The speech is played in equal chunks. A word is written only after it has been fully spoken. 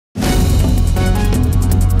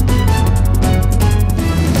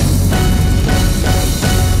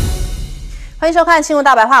欢迎收看《新闻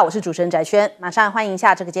大白话》，我是主持人翟轩，马上欢迎一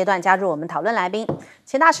下这个阶段加入我们讨论来宾。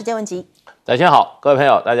前大时间文集，翟轩好，各位朋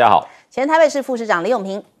友大家好。前台北市副市长李永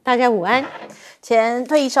平，大家午安。前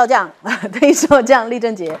退役少将厉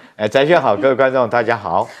正杰，翟轩好，各位观众大家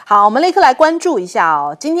好。好，我们立刻来关注一下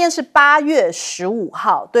哦。今天是8月15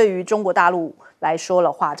号，对于中国大陆来说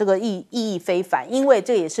的话，这个意义非凡，因为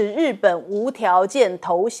这也是日本无条件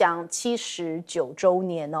投降79周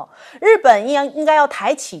年哦。日本应该要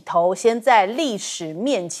抬起头，先在历史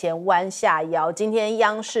面前弯下腰。今天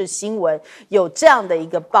央视新闻有这样的一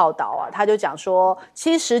个报道啊，他就讲说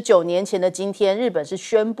，79年前的今天，日本是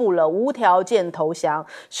宣布了无条件投降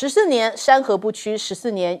，14年山河不屈，14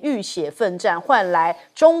年浴血奋战，换来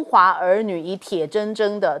中华儿女以铁铮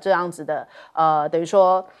铮的这样子的等于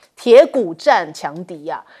说铁骨战强敌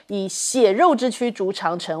啊，以血肉之躯筑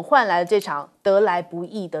长城，换来了这场得来不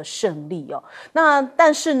易的胜利哦。那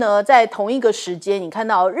但是呢，在同一个时间，你看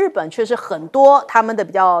到日本却是很多他们的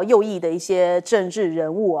比较右翼的一些政治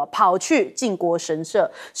人物啊，跑去靖国神社，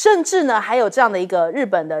甚至呢还有这样的一个日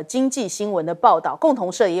本的经济新闻的报道，共同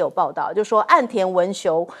社也有报道，就说岸田文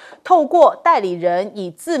雄透过代理人以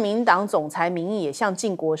自民党总裁名义，也向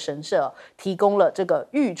靖国神社提供了这个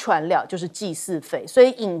预串料，就是祭祀费，所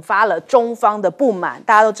以引发了中方的不满。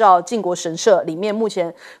大家都知道，靖国神社里面目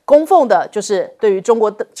前供奉的就是对于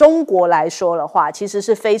中国来说的话，其实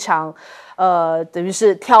是非常等于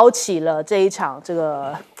是挑起了这一场这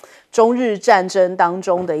个中日战争当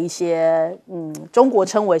中的一些中国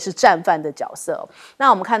称为是战犯的角色。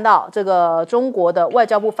那我们看到这个中国的外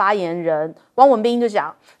交部发言人汪文斌就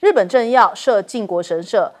讲，日本政要设靖国神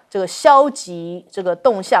社这个消极这个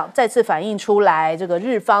动向，再次反映出来这个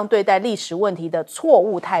日方对待历史问题的错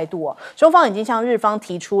误态度哦。中方已经向日方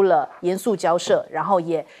提出了严肃交涉，然后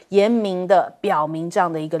也严明的表明这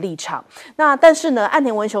样的一个立场。那但是呢，岸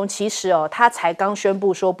田文雄其实他才刚宣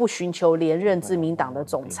布说不寻求连任自民党的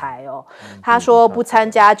总裁哦，他说不参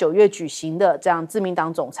加9月举行的这样自民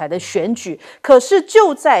党总裁的选举。可是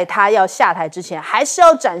就在他要下台之前，还是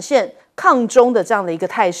要展现抗中的这样的一个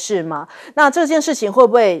态势吗？那这件事情会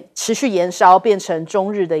不会持续延烧，变成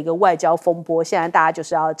中日的一个外交风波？现在大家就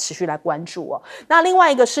是要持续来关注哦。那另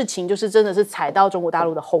外一个事情就是真的是踩到中国大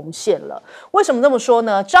陆的红线了。为什么这么说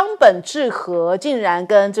呢？张本智和竟然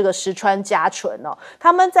跟这个石川佳纯哦，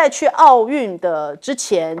他们在去奥运的之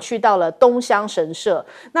前去到了东乡神社。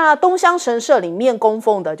那东乡神社里面供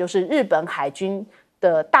奉的就是日本海军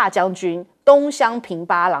的大将军东乡平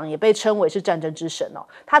八郎，也被称为是战争之神哦。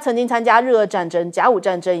他曾经参加日俄战争、甲午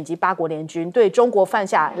战争以及八国联军，对中国犯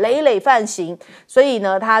下累累犯行。所以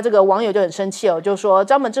呢，他这个网友就很生气哦，就说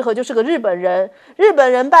张本智和就是个日本人，日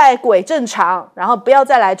本人败鬼正常，然后不要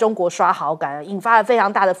再来中国刷好感，引发了非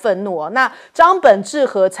常大的愤怒哦。那张本智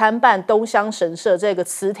和参办东乡神社这个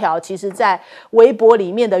词条，其实在微博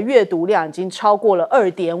里面的阅读量已经超过了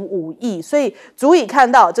2.5亿，所以足以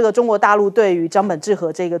看到这个中国大陆对于张本智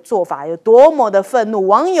和这个做法有多么的愤怒。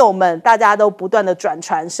网友们大家都不断的转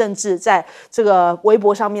传，甚至在这个微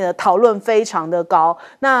博上面的讨论非常的高。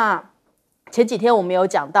那前几天我们有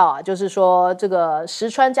讲到啊，就是说这个石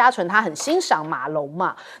川佳纯他很欣赏马龙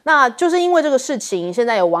嘛，那就是因为这个事情，现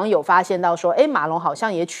在有网友发现到说，马龙好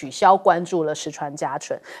像也取消关注了石川佳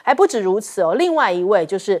纯。还不止如此哦，另外一位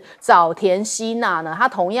就是早田希娜呢，他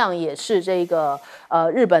同样也是这个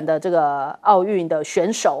日本的这个奥运的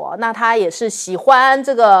选手哦，那他也是喜欢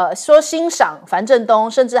这个说欣赏樊振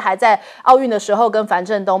东，甚至还在奥运的时候跟樊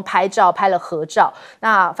振东拍照，拍了合照。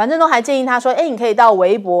那樊振东还建议他说，你可以到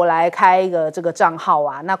微博来开一个这个账号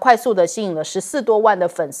啊，那快速的吸引了14多万的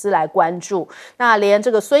粉丝来关注。那连这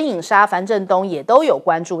个孙颖莎、樊振东也都有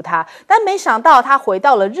关注他，但没想到他回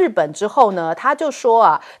到了日本之后呢，他就说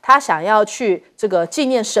啊，他想要去这个纪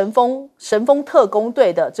念神风特攻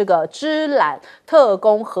队的这个芝兰特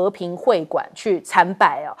攻和平会馆去参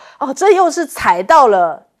拜哦，这又是踩到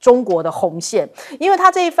了中国的红线。因为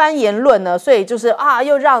他这一番言论呢，所以就是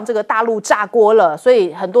又让这个大陆炸锅了，所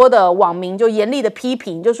以很多的网民就严厉的批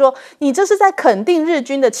评，就说你这是在肯定日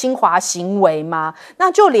军的侵华行为吗？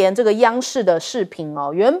那就连这个央视的视频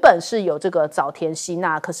原本是有这个早田希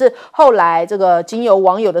娜，可是后来这个经由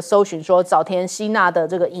网友的搜寻说，早田希娜的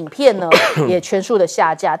这个影片呢也全数的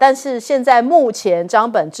下架。但是现在目前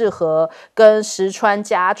张本智和跟石川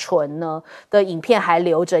佳纯呢的影片还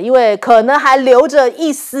留着，因为可能还留着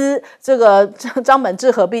一丝这个张本智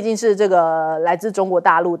和毕竟是这个来自中国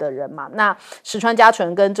大陆的人嘛，那石川佳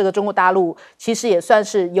纯跟这个中国大陆其实也算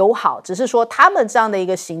是友好，只是说他们这样的一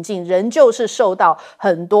个行径仍旧是受到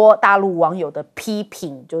很多大陆网友的批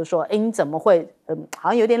评，就是说你怎么会好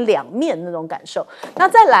像有点两面那种感受。那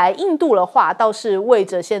再来印度的话，倒是为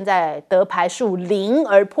着现在得牌数0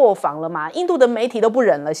而破防了嘛。印度的媒体都不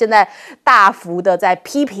忍了，现在大幅的在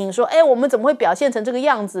批评说，我们怎么会表现成这个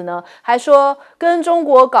样子呢？还说跟中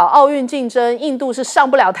国搞奥运竞争，印度是上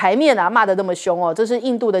不了台面啊，骂得那么凶哦。这是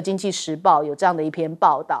印度的《经济时报》有这样的一篇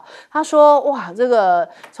报道，他说哇，这个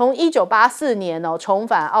从1984年重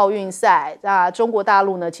返奥运赛，中国大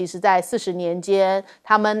陆呢，其实在40年间，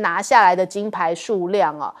他们拿下来的金牌数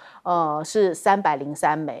量是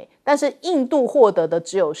303枚，但是印度获得的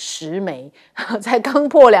只有10枚，才刚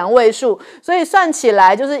破2位数，所以算起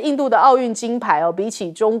来就是印度的奥运金牌比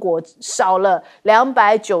起中国少了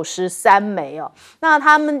293枚哦。那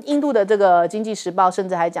他们印度的这个《经济时报》甚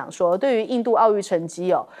至还讲说，对于印度奥运成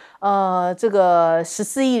绩这个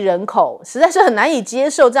14亿人口实在是很难以接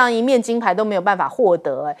受，这样一面金牌都没有办法获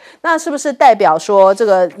得。那是不是代表说这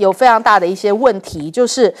个有非常大的一些问题？就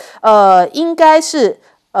是应该是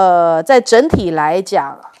在整体来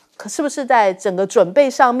讲，是不是在整个准备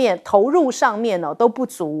上面、投入上面都不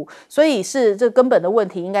足？所以是这根本的问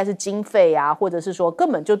题，应该是经费啊，或者是说根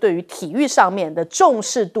本就对于体育上面的重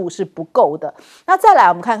视度是不够的。那再来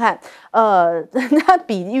我们看看，那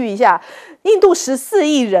比喻一下。印度14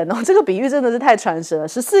亿人这个比喻真的是太传神了。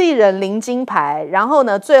14亿人0金牌，然后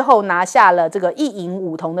呢，最后拿下了这个1银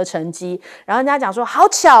5铜的成绩。然后人家讲说，好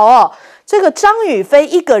巧这个张雨霏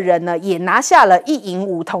一个人呢，也拿下了1银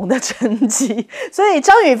5铜的成绩。所以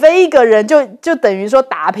张雨霏一个人就等于说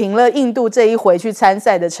打平了印度这一回去参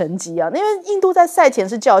赛的成绩啊。因为印度在赛前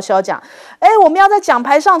是叫嚣讲，我们要在奖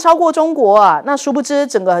牌上超过中国啊。那殊不知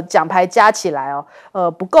整个奖牌加起来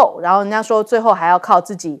不够。然后人家说最后还要靠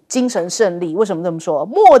自己精神胜利。为什么这么说？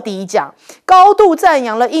莫迪讲高度赞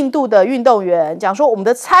扬了印度的运动员，讲说我们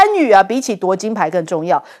的参与啊，比起夺金牌更重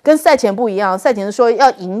要。跟赛前不一样，赛前是说要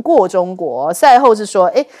赢过中国，赛后是说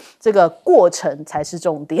这个过程才是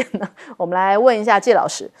重点。我们来问一下介老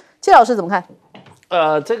师，介老师怎么看？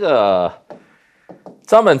这个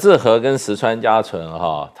张本智和跟石川佳纯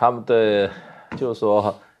他们的就是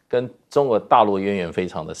说跟中国大陆渊源非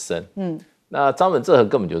常的深。那张本智和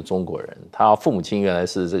根本就是中国人，他父母亲原来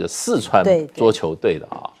是这个四川桌球队的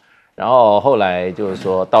然后后来就是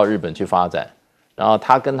说到日本去发展，然后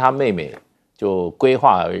他跟他妹妹就规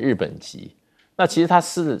划为日本籍。那其实他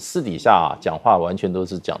私底下讲话完全都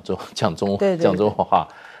是讲中国话，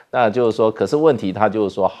那就是说，可是问题他就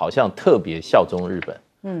是说好像特别效忠日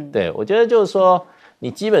本。对，我觉得就是说，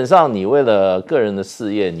你基本上你为了个人的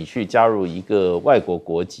事业，你去加入一个外国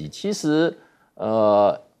国籍，其实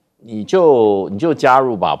你就加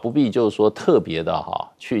入吧，不必就是说特别的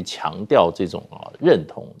去强调这种认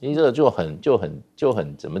同，因为这个就很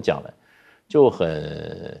怎么讲呢？就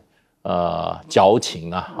很矫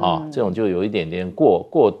情这种就有一点点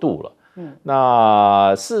过度了。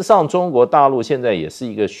那事实上，中国大陆现在也是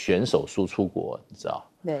一个选手输出国，你知道？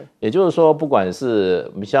对，也就是说，不管是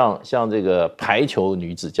像这个排球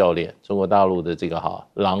女子教练，中国大陆的这个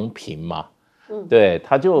郎平嘛。对，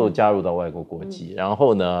他就加入到外国国籍，然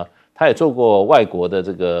后呢，他也做过外国的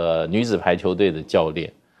这个女子排球队的教练。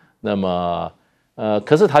那么，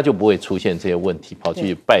可是他就不会出现这些问题，跑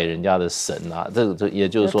去拜人家的神啊，这也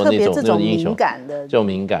就是说那种英雄这种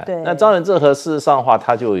敏感。那张本智和事实上的话，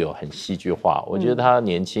他就有很戏剧化，我觉得他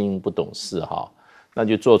年轻不懂事那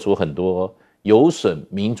就做出很多有损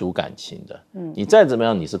民族感情的。你再怎么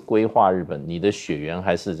样，你是规划日本，你的血缘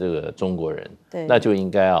还是这个中国人，那就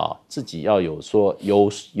应该自己要有所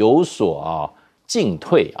进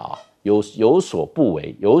退有所不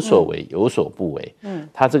为，有所为有所不为。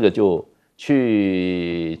他这个就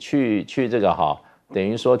去这个等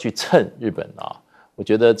于说去蹭日本我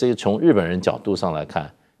觉得这个从日本人角度上来看，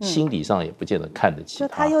心理上也不见得看得起他。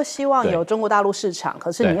就他又希望有中国大陆市场，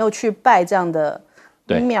可是你又去拜这样的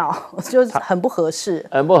庙，就是很不合适，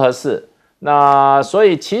很不合适。那所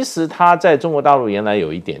以其实他在中国大陆原来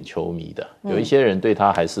有一点球迷的，有一些人对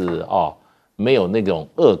他还是没有那种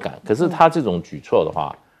恶感。可是他这种举措的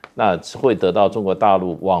话，那会得到中国大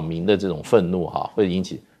陆网民的这种愤怒会引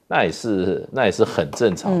起，那也是很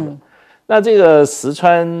正常的。那这个石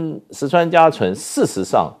川佳纯，事实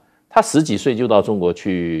上他10几岁就到中国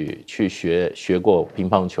去学过乒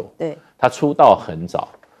乓球，对，他出道很早。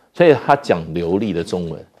所以他讲流利的中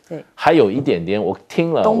文，对，还有一点点我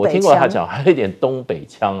听过他讲，还有一点东北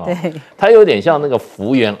腔对，他有点像那个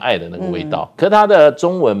福原爱的那个味道，可是他的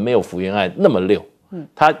中文没有福原爱那么溜，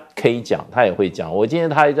他可以讲，他也会讲。我今天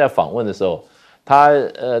他在访问的时候，他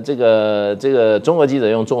这个中国记者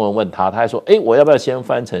用中文问他，他还说，我要不要先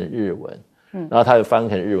翻成日文？然后他就翻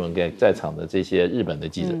成日文给在场的这些日本的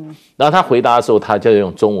记者，然后他回答的时候，他就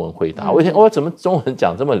用中文回答。我想，怎么中文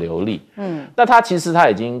讲这么流利？那他其实他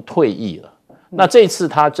已经退役了，那这次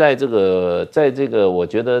他在这个，我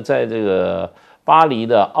觉得在这个巴黎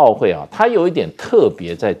的奥会啊，他有一点特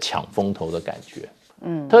别在抢风头的感觉，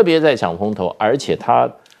特别在抢风头，而且他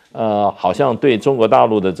好像对中国大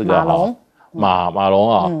陆的这个马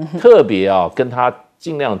龙啊，特别啊跟他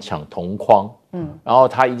尽量抢同框，然后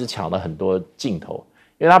他一直抢了很多镜头，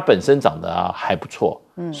因为他本身长得还不错，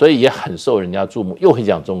所以也很受人家注目，又会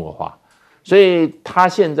讲中国话，所以他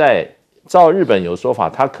现在照日本有说法，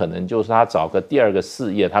他可能就是他找个第二个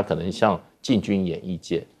事业，他可能像进军演艺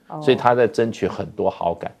界，所以他在争取很多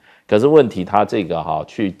好感。可是问题他这个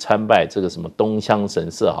去参拜这个什么东乡神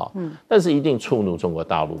社但是一定触怒中国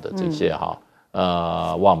大陆的这些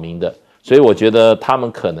网民的，所以我觉得他们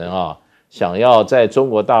可能想要在中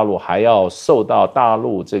国大陆还要受到大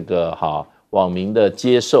陆这个网民的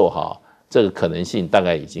接受这个可能性大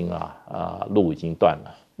概已经路已经断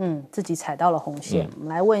了。自己踩到了红线。我们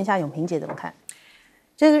来问一下永平姐怎么看？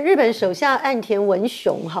这个日本首相岸田文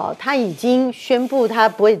雄他已经宣布他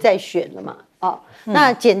不会再选了嘛？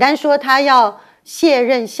那简单说，他要卸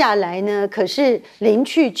任下来呢，可是临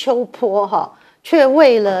去秋波却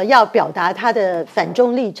为了要表达他的反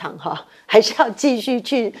中立场还是要继续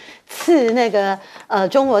去刺那个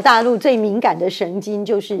中国大陆最敏感的神经，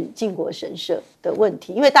就是靖国神社的问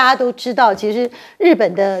题。因为大家都知道，其实日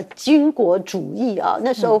本的军国主义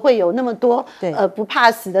那时候会有那么多不怕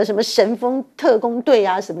死的什么神风特工队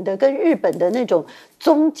什么的，跟日本的那种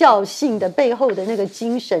宗教性的背后的那个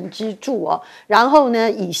精神支柱然后呢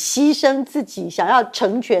以牺牲自己想要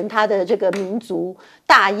成全他的这个民族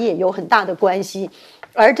大业有很大的关系，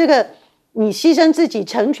而这个你牺牲自己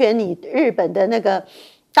成全你日本的那个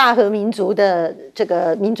大和民族的这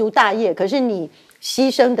个民族大业，可是你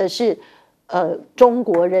牺牲的是中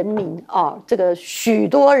国人民这个许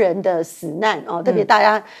多人的死难特别大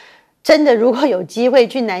家真的如果有机会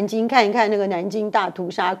去南京看一看那个南京大屠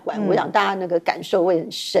杀馆，我想大家那个感受会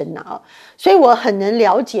很深所以我很能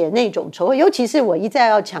了解那种仇恨，尤其是我一再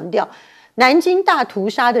要强调，南京大屠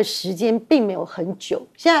杀的时间并没有很久，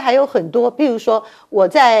现在还有很多，比如说我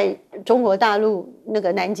在中国大陆那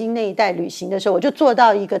个南京那一带旅行的时候，我就做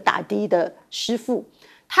到一个打的的师傅，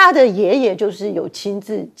他的爷爷就是有亲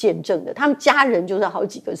自见证的，他们家人就是好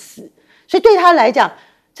几个死，所以对他来讲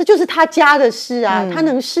这就是他家的事他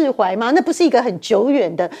能释怀吗？那不是一个很久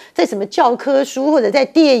远的在什么教科书或者在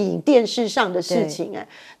电影电视上的事情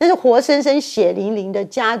那是活生生血淋淋的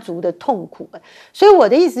家族的痛苦所以我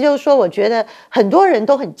的意思就是说，我觉得很多人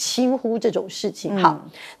都很轻忽这种事情好，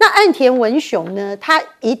那岸田文雄呢，他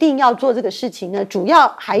一定要做这个事情呢，主要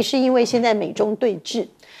还是因为现在美中对峙，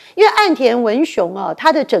因为岸田文雄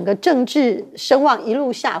他的整个政治声望一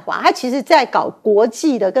路下滑，他其实在搞国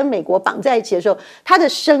际的跟美国绑在一起的时候，他的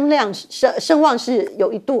声望是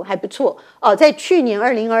有一度还不错在去年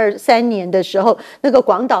2023年的时候，那个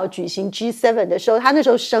广岛举行 G7 的时候，他那时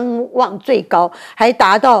候声望最高，还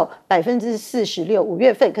达到46%， 5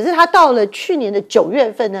月份，可是他到了去年的9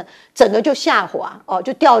月份呢，整个就下滑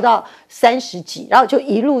就掉到30几，然后就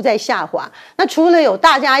一路在下滑。那除了有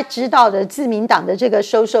大家知道的自民党的这个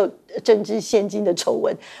收受政治现金的丑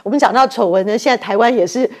闻，我们讲到丑闻呢，现在台湾也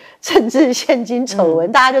是政治现金丑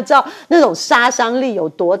闻，大家就知道那种杀伤力有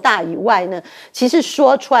多大以外呢，其实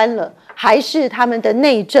说穿了还是他们的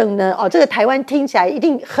内政呢这个台湾听起来一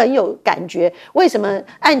定很有感觉，为什么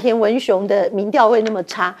岸田文雄的民调会那么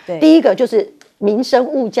差？第一个就是民生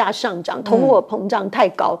物价上涨，通货膨胀太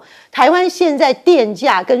高，台湾现在电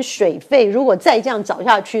价跟水费如果再这样涨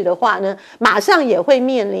下去的话呢，马上也会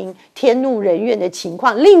面临天怒人怨的情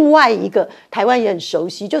况。另外一个台湾也很熟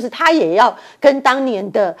悉，就是他也要跟当年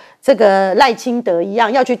的这个赖清德一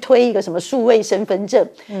样，要去推一个什么数位身份证，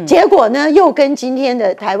结果呢又跟今天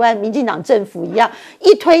的台湾民进党政府一样，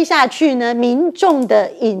一推下去呢，民众的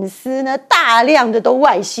隐私呢大量的都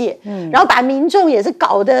外泄，然后把民众也是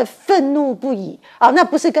搞得愤怒不已那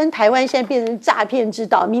不是跟台湾现在变成诈骗之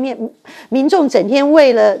岛，民众整天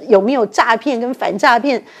为了有没有诈骗跟反诈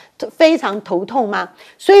骗非常头痛吗？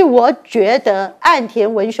所以我觉得岸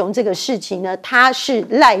田文雄这个事情呢，他是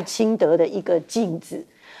赖清德的一个镜子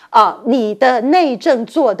你的内政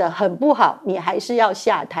做得很不好，你还是要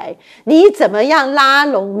下台，你怎么样拉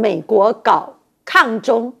拢美国搞抗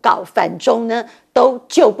中搞反中呢，都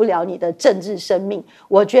救不了你的政治生命。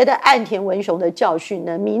我觉得岸田文雄的教训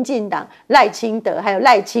呢，民进党赖清德还有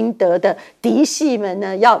赖清德的嫡系们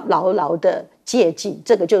呢，要牢牢的戒禁，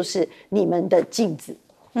这个就是你们的镜子。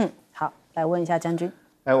好，来问一下将军。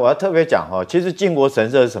我要特别讲其实靖国神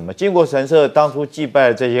社是什么？靖国神社当初祭拜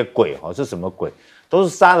的这些鬼是什么鬼？都是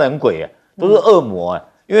杀人鬼都是恶魔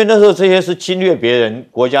因为那时候这些是侵略别人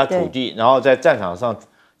国家土地，然后在战场上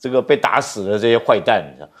这个被打死的这些坏蛋，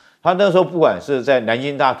他那时候不管是在南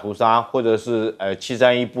京大屠杀，或者是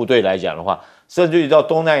731部队来讲的话，甚至于到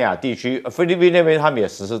东南亚地区，菲律宾那边他们也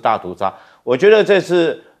实施大屠杀。我觉得这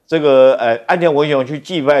次这个岸田文雄去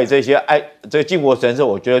祭拜这些这个靖国神社，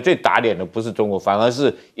我觉得最打脸的不是中国，反而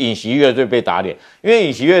是尹锡悦最被打脸。因为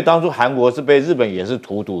尹锡悦当初韩国是被日本也是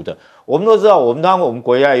荼毒的。我们都知道，我们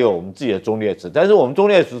国家也有我们自己的忠烈祠，但是我们忠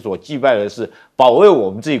烈祠所祭拜的是保卫我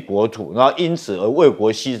们自己国土，然后因此而为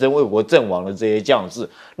国牺牲、为国阵亡的这些将士。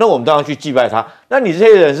那我们当然去祭拜他。那你这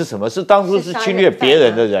些人是什么？是当初是侵略别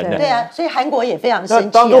人的人呢？对啊，所以韩国也非常生气。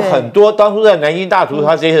当初很多当初在南京大屠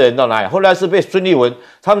杀这些人到哪里？后来是被孙立文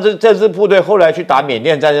他们这支部队后来去打缅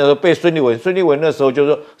甸战争的时候，被孙立文那时候就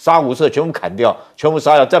说杀无赦，全部砍掉，全部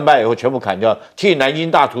杀掉，战败以后全部砍掉，替南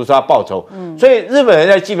京大屠杀报仇。所以日本人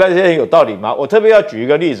在祭拜这些人有道理吗？我特别要举一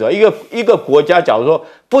个例子，一个国家，假如说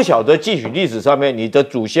不晓得汲取历史上面你的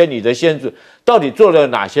祖先、你的先祖到底做了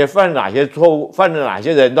哪些、犯了哪些错误、犯了哪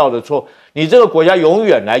些人道的错，你这个国家永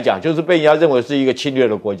远来讲就是被人家认为是一个侵略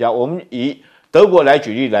的国家。我们以德国来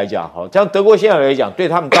举例来讲，好，像德国现在来讲，对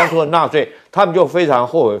他们当初的纳粹，他们就非常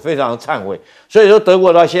后悔、非常忏悔。所以说，德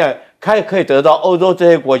国到现在可以得到欧洲这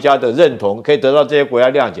些国家的认同，可以得到这些国家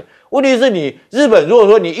谅解。问题是你日本，如果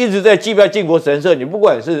说你一直在祭拜靖国神社，你不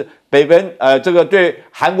管是北边这个对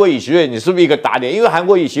韩国尹锡悦，你是不是一个打脸？因为韩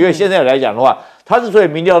国尹锡悦现在来讲的话，他之所以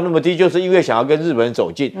民调那么低，就是因为想要跟日本人走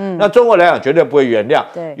近。那中国来讲绝对不会原谅。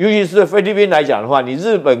对，尤其是菲律宾来讲的话，你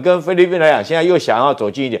日本跟菲律宾来讲，现在又想要走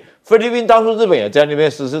近一点。菲律宾当初日本也在那边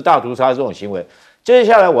实施大屠杀这种行为。接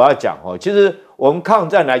下来我要讲其实我们抗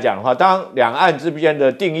战来讲的话，当然两岸之间的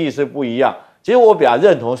定义是不一样。其实我比较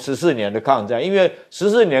认同14年的抗战，因为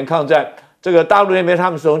14年抗战，这个大陆那边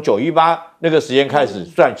他们是从918那个时间开始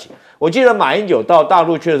算起。我记得马英九到大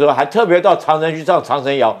陆去的时候，还特别到长城去唱长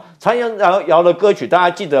城谣。长城谣的歌曲大家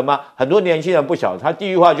记得吗？很多年轻人不晓得，他第一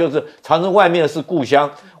句话就是长城外面是故乡。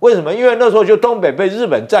为什么？因为那时候就东北被日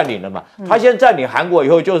本占领了嘛。他先占领韩国以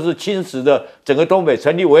后，就是侵蚀的整个东北，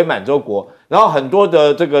成立伪满洲国。然后很多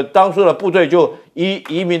的这个当初的部队就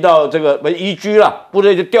移民到这个移居了，部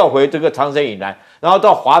队就调回这个长城以南，然后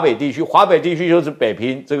到华北地区。华北地区就是北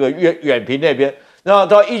平这个远平那边。然后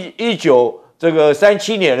到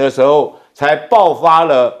1937年的时候，才爆发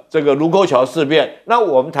了这个卢沟桥事变。那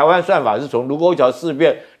我们台湾算法是从卢沟桥事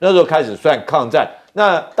变那时候开始算抗战。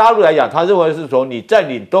那大陆来讲，他认为是从你占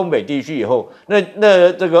领东北地区以后，那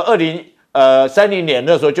这个2030年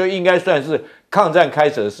的时候就应该算是抗战开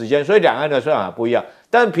始的时间。所以两岸的算法不一样。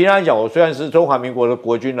但平常来讲，我虽然是中华民国的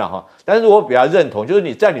国军了哈，但是我比较认同，就是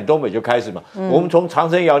你占领东北就开始嘛。我们从长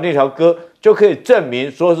城谣那条歌就可以证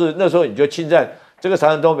明，说是那时候你就侵占这个长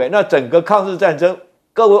城东北。那整个抗日战争，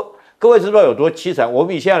各位知道有多凄惨？我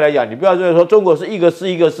们以现在来讲，你不要认为说中国是一个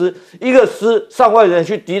师上万人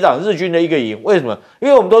去抵挡日军的一个营。为什么？因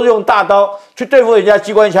为我们都是用大刀去对付人家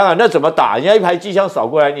机关枪啊，那怎么打？人家一排机枪扫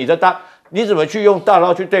过来，你怎么去用大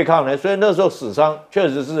刀去对抗呢？所以那时候死伤确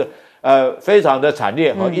实是非常的惨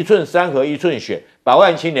烈，一寸山河一寸血，百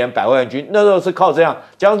万青年百万军，那时候是靠这样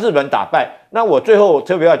将日本打败。那我最后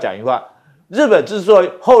特别要讲一句话，日本之所以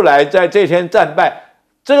后来在这天战败，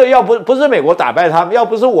这个要不是美国打败他们，要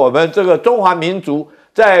不是我们这个中华民族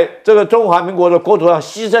在这个中华民国的国土上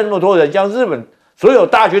牺牲那么多人，将日本所有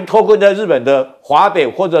大军偷困在日本的华北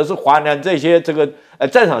或者是华南这些这个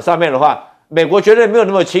战场上面的话，美国绝对没有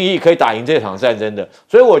那么轻易可以打赢这场战争的。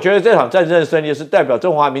所以我觉得这场战争的胜利是代表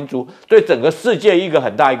中华民族对整个世界一个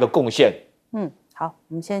很大一个贡献。好，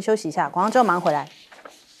我们先休息一下，广告之后马上回来。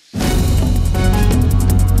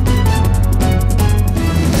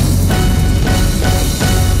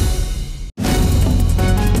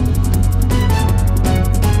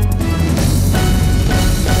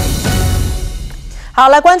好，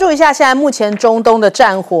来关注一下现在目前中东的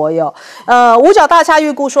战火有，五角大厦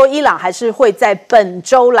预估说伊朗还是会在本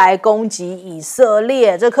周来攻击以色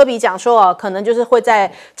列。这科比讲说可能就是会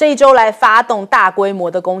在这一周来发动大规模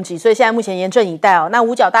的攻击，所以现在目前严阵以待那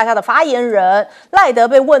五角大厦的发言人赖德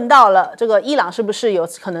被问到了，这个伊朗是不是有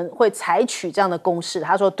可能会采取这样的攻势？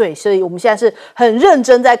他说对，所以我们现在是很认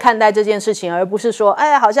真在看待这件事情，而不是说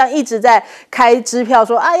好像一直在开支票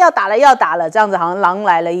说要打了这样子，好像狼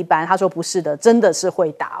来了一般。他说不是的，真的是会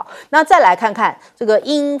打那再来看看这个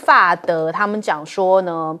英法德，他们讲说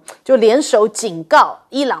呢，就联手警告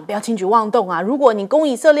伊朗不要轻举妄动如果你攻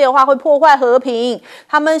以色列的话，会破坏和平。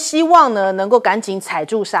他们希望呢能够赶紧踩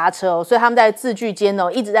住刹车所以他们在字句间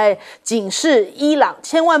一直在警示伊朗，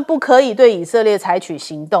千万不可以对以色列采取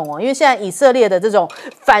行动因为现在以色列的这种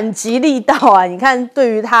反击力道你看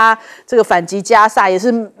对于他这个反击加萨也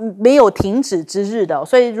是没有停止之日的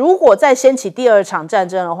所以如果再掀起第二场战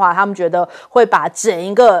争的话，他们觉得会把整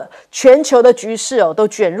一个全球的局势都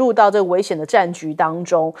卷入到这个危险的战局当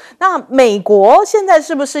中。那美国现在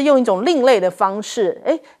是不是用一种另类的方式，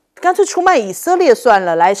干脆出卖以色列算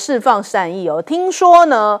了，来释放善意听说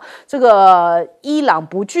呢，这个伊朗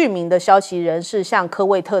不具名的消息人士向科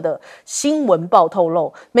威特的新闻报透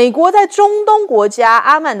露，美国在中东国家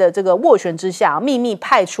阿曼的这个斡旋之下，秘密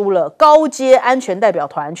派出了高阶安全代表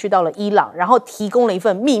团去到了伊朗，然后提供了一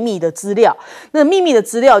份秘密的资料。那秘密的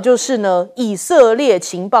资料就是呢，以色列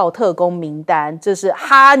情报特工名单，这是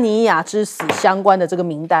哈尼亚之死相关的这个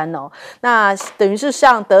名单那等于是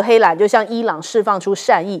向德黑兰，就向伊朗释放出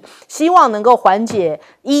善意，希望能够缓解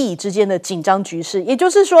伊以之间的紧张局势。也就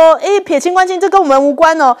是说，撇清关系，这跟我们无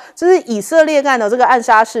关这是以色列干的这个暗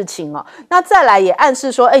杀事情那再来也暗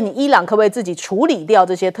示说，你伊朗可不可以自己处理掉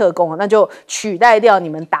这些特工那就取代掉你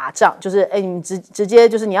们打仗，就是你们直接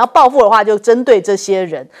就是你要报复的话，就针对这些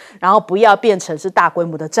人，然后不要变成是大规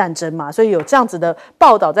模的战争嘛。所以有这样子的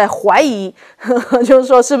报道在怀疑，就是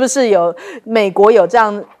说是不是有美国有这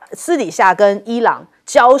样私底下跟伊朗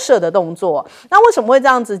交涉的动作。那为什么会这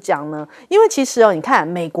样子讲呢？因为其实你看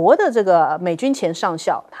美国的这个美军前上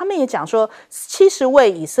校，他们也讲说70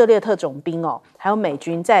位以色列特种兵还有美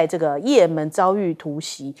军在这个也门遭遇突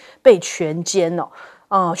袭，被全歼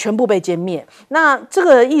全部被歼灭。那这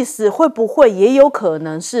个意思会不会也有可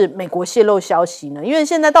能是美国泄露消息呢？因为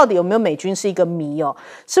现在到底有没有美军是一个谜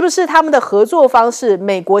是不是他们的合作方式，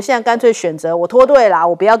美国现在干脆选择我脱队啦，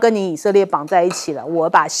我不要跟你以色列绑在一起了，我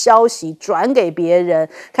把消息转给别人，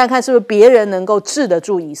看看是不是别人能够治得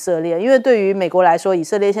住以色列。因为对于美国来说，以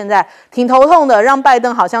色列现在挺头痛的，让拜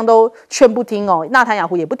登好像都劝不听纳坦雅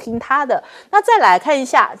胡也不听他的。那再来看一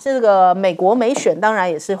下这个美国美选，当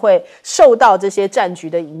然也是会受到这些战局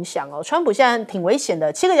的影响川普现在挺危险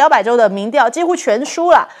的，7个摇摆州的民调几乎全输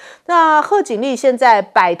了。那贺锦丽现在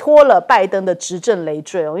摆脱了拜登的执政累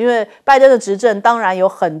赘因为拜登的执政当然有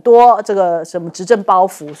很多这个什么执政包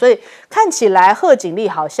袱，所以看起来贺锦丽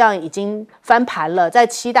好像已经翻盘了。在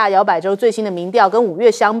7大摇摆州最新的民调跟5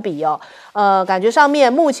月相比感觉上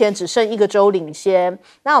面目前只剩1个州领先。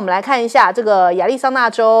那我们来看一下这个亚利桑那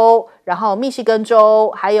州，然后密西根州，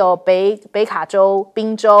还有北卡州、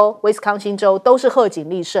宾州、威斯康星州都是贺锦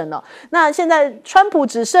丽胜那现在川普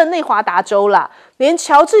只剩内华达州啦，连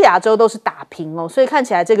乔治亚州都是打平所以看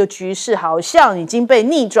起来这个局势好像已经被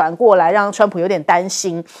逆转过来，让川普有点担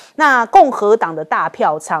心。那共和党的大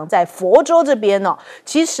票仓在佛州这边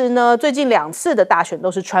其实呢最近2次的大选都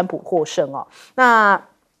是川普获胜那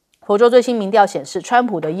佛州最新民调显示，川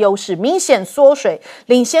普的优势明显缩水，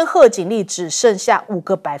领先贺锦丽只剩下5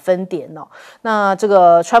个百分点那这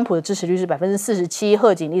个川普的支持率是47%，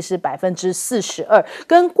贺锦丽是42%，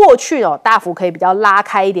跟过去大幅可以比较拉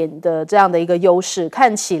开一点的这样的一个优势，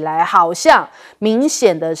看起来好像明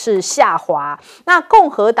显的是下滑。那共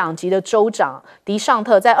和党籍的州长迪尚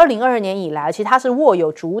特在2022年以来，其实他是握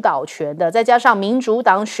有主导权的，再加上民主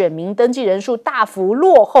党选民登记人数大幅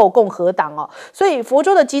落后共和党所以佛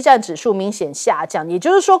州的基战指数明显下降，也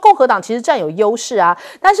就是说共和党其实占有优势啊。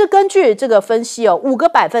但是根据这个分析5个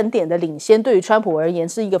百分点的领先对于川普而言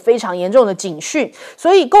是一个非常严重的警讯，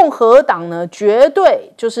所以共和党呢绝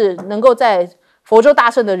对就是能够在佛州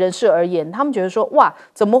大胜的人士而言，他们觉得说哇，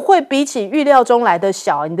怎么会比起预料中来的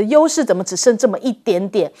小，你的优势怎么只剩这么一点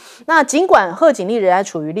点。那尽管贺锦丽仍然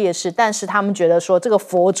处于劣势，但是他们觉得说这个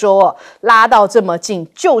佛州拉到这么近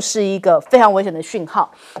就是一个非常危险的讯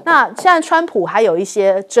号。那现在川普还有一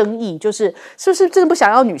些争议，就是是不是真的不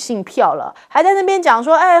想要女性票了，还在那边讲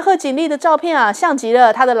说贺锦丽的照片像极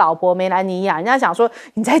了他的老婆梅兰妮亚，人家讲说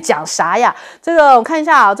你在讲啥呀。这个我看一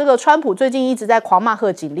下这个川普最近一直在狂骂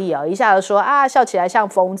贺锦丽一下子说笑起来像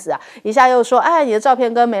疯子一下又说你的照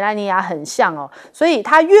片跟梅兰妮亚很像所以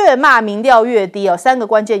他越骂民调越低3个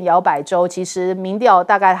关键摇摆州其实民调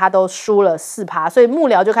大概他都输了4%，所以幕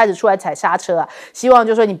僚就开始出来踩刹车希望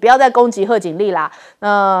就说你不要再攻击贺锦丽啦，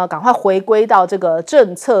赶快回归到这个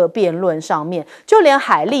政策辩论上面。就连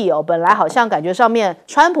海莉本来好像感觉上面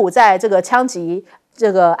川普在这个枪击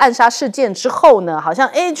这个暗杀事件之后呢，好像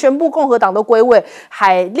全部共和党都归位，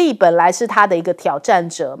海莉本来是他的一个挑战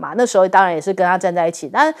者嘛，那时候当然也是跟他站在一起，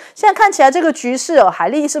但现在看起来这个局势海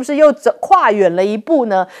莉是不是又跨远了一步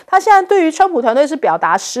呢？他现在对于川普团队是表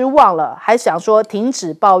达失望了，还想说停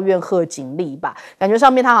止抱怨贺锦丽吧，感觉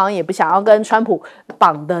上面他好像也不想要跟川普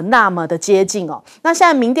绑得那么的接近那现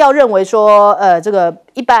在民调认为说这个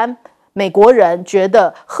一般美国人觉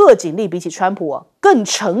得贺锦丽比起川普更更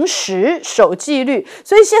诚实、守纪律，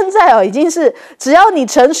所以现在已经是只要你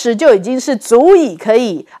诚实，就已经是足以可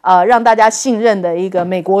以让大家信任的一个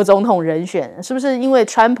美国总统人选，是不是？因为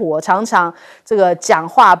川普常常这个讲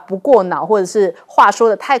话不过脑，或者是话说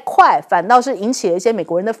得太快，反倒是引起了一些美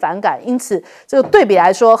国人的反感。因此，这个对比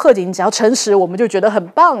来说，贺锦丽只要诚实，我们就觉得很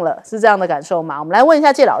棒了，是这样的感受吗？我们来问一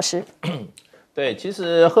下介老师。对，其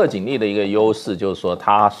实贺锦丽的一个优势就是说，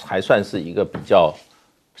她还算是一个比较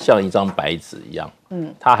像一张白纸一样，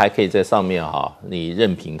她还可以在上面你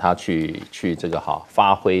任凭她去这个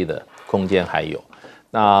发挥的空间还有。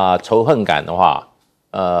那仇恨感的话，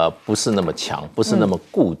不是那么强，不是那么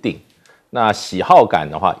固定。那喜好感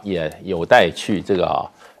的话，也有待去这个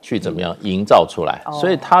去怎么样营造出来。所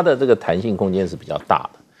以她的这个弹性空间是比较大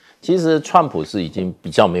的。其实川普是已经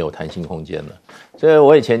比较没有弹性空间了，所以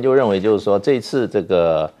我以前就认为，就是说这次这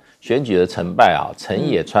个选举的成败成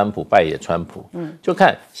也川普，败也川普，就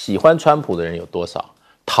看喜欢川普的人有多少，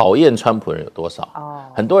讨厌川普的人有多少。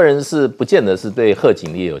很多人是不见得是对贺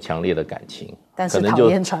锦丽有强烈的感情，但是可能就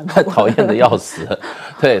讨厌川普，讨厌的要死。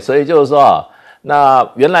对，所以就是说那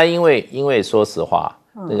原来因为说实话。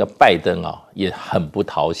那个拜登也很不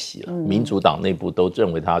讨喜了，民主党内部都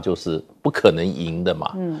认为他就是不可能赢的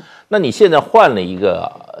嘛。那你现在换了一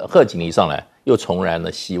个贺锦丽上来，又重燃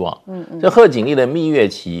了希望。这贺锦丽的蜜月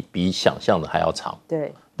期比想象的还要长。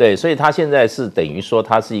对，所以他现在是等于说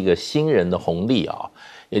他是一个新人的红利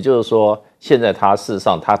也就是说现在他事实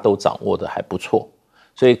上他都掌握的还不错，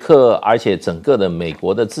所以而且整个的美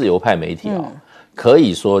国的自由派媒体可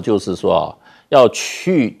以说就是说要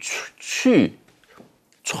去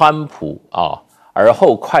川普而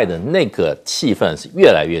后快的那个气氛是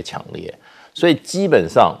越来越强烈，所以基本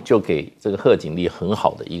上就给这个贺锦丽很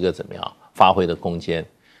好的一个怎么样发挥的空间，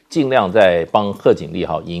尽量在帮贺锦丽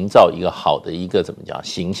营造一个好的一个怎么讲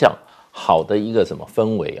形象，好的一个什么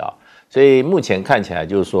氛围所以目前看起来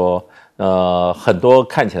就是说很多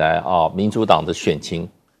看起来民主党的选情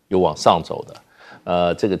有往上走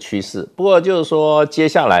的这个趋势。不过就是说接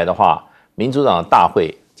下来的话，民主党的大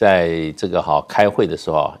会在这个开会的时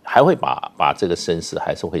候，还会把这个声势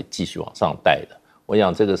还是会继续往上带的。我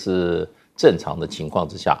想这个是正常的情况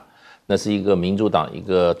之下，那是一个民主党一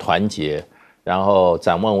个团结，然后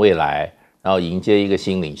展望未来，然后迎接一个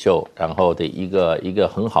新领袖，然后的一个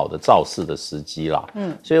很好的造势的时机啦。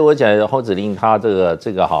所以我讲侯子令他这个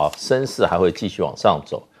声势还会继续往上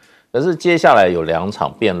走。可是接下来有2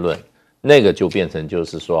场辩论，那个就变成就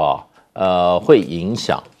是说会影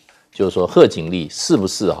响。就是说贺锦丽是不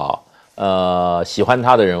是喜欢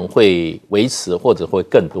他的人会维持或者会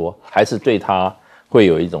更多，还是对他会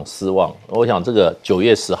有一种失望？我想这个9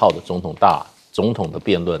月10号的总统的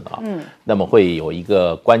辩论那么会有一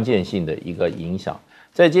个关键性的一个影响。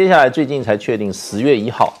在接下来最近才确定10月1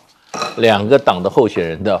号2个党的候选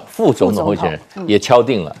人的副总统候选人也敲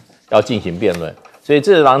定了要进行辩论，所以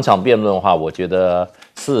这2场辩论的话，我觉得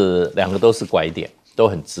是2个都是拐点，都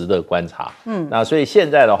很值得观察。那所以现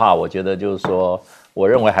在的话，我觉得就是说，我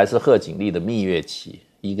认为还是贺锦丽的蜜月期，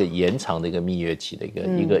一个延长的一个蜜月期的一个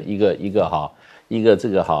这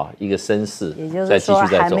个一个声势，也就是说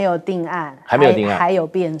还没有定案，还有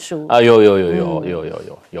变数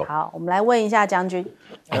有。好，我们来问一下将军。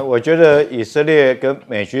我觉得以色列跟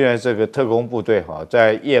美军的这个特工部队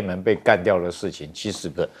在也门被干掉的事情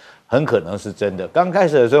，70个很可能是真的。刚开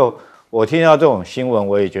始的时候，我听到这种新闻，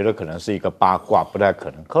我也觉得可能是一个八卦，不太可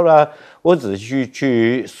能。后来我只是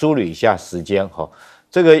去梳理一下时间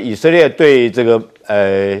这个以色列对这个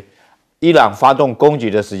伊朗发动攻击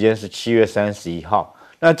的时间是7月31号。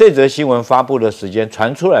那这则新闻发布的时间，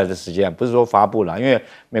传出来的时间不是说发布了，因为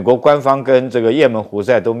美国官方跟这个也门胡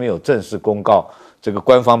塞都没有正式公告，这个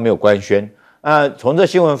官方没有官宣。那从这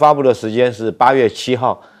新闻发布的时间是8月7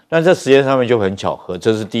号。那这时间上面就很巧合，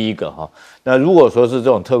这是第一个那如果说是这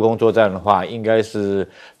种特工作战的话，应该是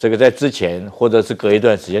这个在之前或者是隔一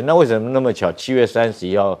段时间。那为什么那么巧7月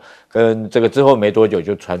31号跟这个之后没多久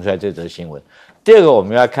就传出来这则新闻？第二个，我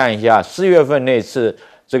们要看一下4月份那次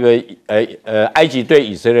这个埃及对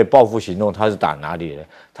以色列报复行动，它是打哪里的？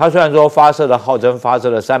它虽然说号称发射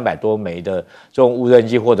了300多枚的这种无人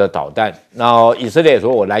机或者导弹，然后以色列也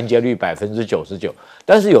说我拦截率99%，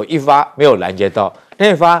但是有一发没有拦截到。那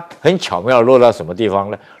一发很巧妙落到什么地方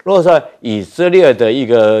呢？落到以色列的一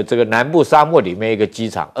个这个南部沙漠里面一个机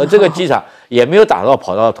场，而这个机场也没有打到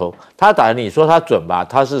跑道头。他打你说他准吧，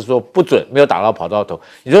他是说不准，没有打到跑道头。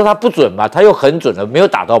你说他不准吧，他又很准了，没有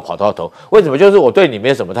打到跑道头。为什么？就是我对你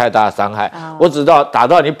没什么太大的伤害，我只知道打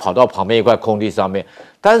到你跑道旁边一块空地上面。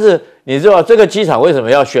但是你知道这个机场为什么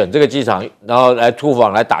要选这个机场，然后来突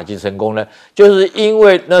防来打击成功呢？就是因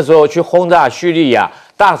为那时候去轰炸叙利亚。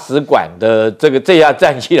大使馆的这架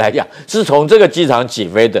战机来讲，是从这个机场起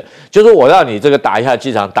飞的，就是我让你这个打一下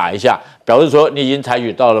机场打一下，表示说你已经采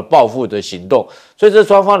取到了报复的行动。所以这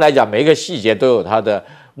双方来讲，每一个细节都有它的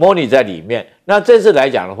模拟在里面。那这次来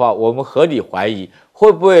讲的话，我们合理怀疑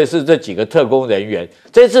会不会是这几个特工人员？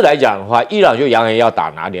这次来讲的话，伊朗就扬言要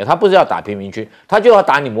打哪里？他不是要打平民区，他就要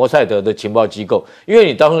打你摩萨德的情报机构，因为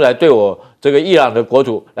你当初来对我这个伊朗的国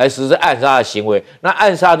土来实施暗杀的行为，那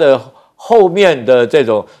暗杀的后面的这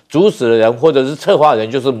种主使的人或者是策划人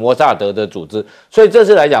就是摩萨德的组织，所以这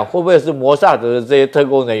次来讲，会不会是摩萨德的这些特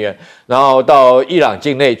工人员，然后到伊朗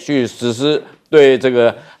境内去实施对这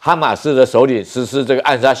个哈马斯的首领实施这个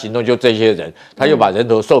暗杀行动？就这些人，他就把人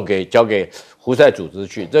头交给胡塞组织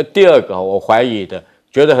去。这第二个我怀疑的，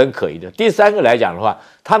觉得很可疑的。第三个来讲的话，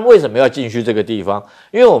他们为什么要进去这个地方？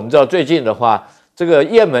因为我们知道最近的话，这个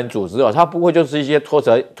也门组织它不过就是一些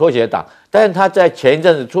拖鞋党，但是他在前一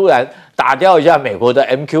阵子突然打掉一下美国的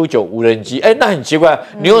MQ9 无人机，那很奇怪，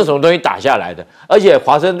你用什么东西打下来的？而且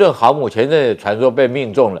华盛顿航母前阵子传说被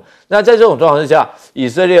命中了，那在这种状况之下，以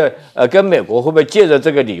色列跟美国会不会借着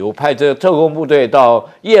这个理由派这个特工部队到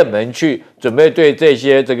也门去，准备对这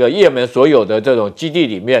些这个也门所有的这种基地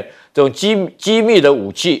里面这种机密的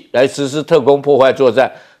武器来实施特工破坏作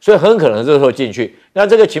战？所以很可能这时候进去，那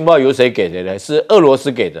这个情报由谁给的呢？是俄罗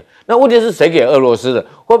斯给的。那问题是谁给俄罗斯的？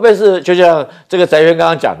会不会是就像这个翟轩刚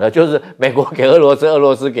刚讲的，就是美国给俄罗斯，俄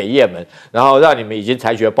罗斯给也门，然后让你们已经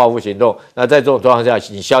采取了报复行动？那在这种状况下，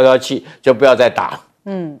你消气，就不要再打了。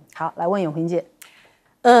好，来问永平姐。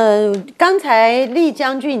刚才厉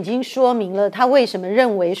将军已经说明了他为什么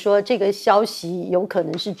认为说这个消息有可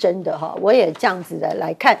能是真的哈，我也这样子的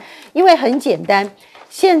来看，因为很简单。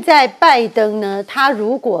现在拜登呢，他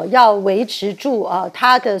如果要维持住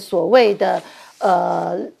他的所谓的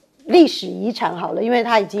历史遗产好了，因为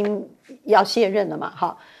他已经要卸任了嘛，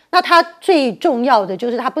哈，那他最重要的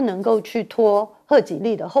就是他不能够去拖贺锦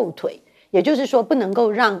丽的后腿，也就是说不能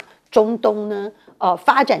够让中东呢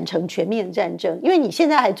发展成全面战争，因为你现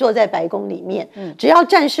在还坐在白宫里面，只要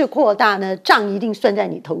战事扩大呢，账一定算在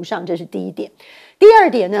你头上，这是第一点。第二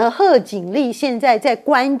点呢，贺锦丽现在在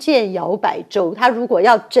关键摇摆州，他如果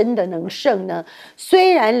要真的能胜呢，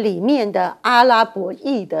虽然里面的阿拉伯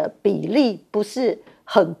裔的比例不是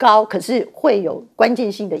很高，可是会有关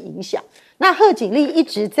键性的影响。那贺锦丽一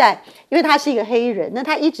直在，因为他是一个黑人，那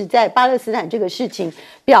他一直在巴勒斯坦这个事情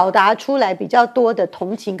表达出来比较多的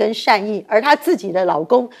同情跟善意，而她自己的老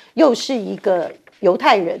公又是一个犹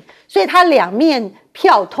太人，所以他两面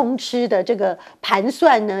票通吃的这个盘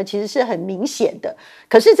算呢，其实是很明显的。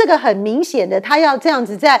可是这个很明显的，他要这样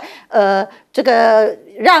子在这个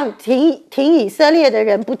让挺以色列的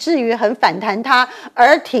人不至于很反弹他，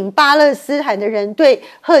而挺巴勒斯坦的人对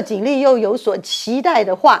贺锦丽又有所期待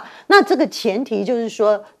的话，那这个前提就是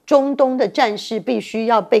说，中东的战事必须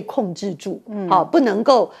要被控制住，不能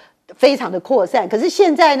够非常的扩散。可是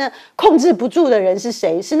现在呢，控制不住的人是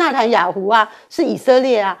谁？是纳坦雅胡啊，是以色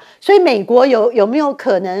列啊。所以美国有没有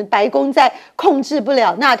可能白宫在控制不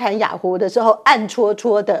了纳坦雅胡的时候，暗戳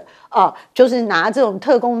戳的就是拿这种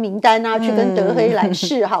特工名单啊，去跟德黑兰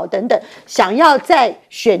示好等等，想要在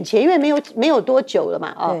选前，因为没有多久了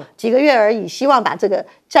嘛，几个月而已，希望把这个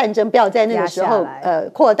战争不要在那个时候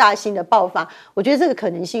扩大性的爆发。我觉得这个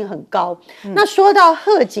可能性很高。那说到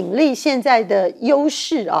贺锦丽现在的优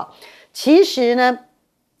势其实呢，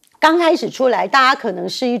刚开始出来，大家可能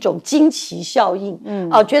是一种惊奇效应，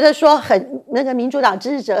觉得说那个民主党支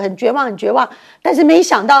持者很绝望，但是没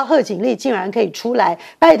想到贺锦丽竟然可以出来，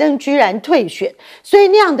拜登居然退选，所以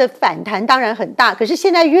那样的反弹当然很大。可是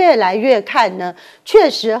现在越来越看呢，确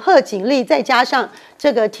实贺锦丽再加上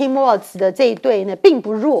这个 Tim Walz 的这一对呢，并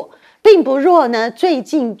不弱呢。最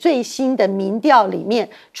近最新的民调里面，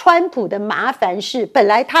川普的麻烦是，本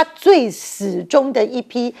来他最死忠的一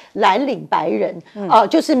批蓝领白人，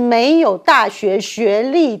就是没有大学学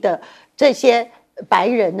历的这些白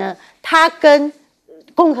人呢，他跟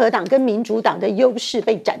共和党跟民主党的优势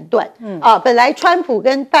被斩断。本来川普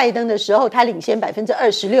跟拜登的时候，他领先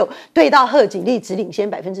26%，对到贺锦丽只领先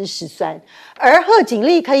13%，而贺锦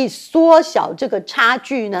丽可以缩小这个差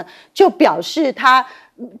距呢，就表示他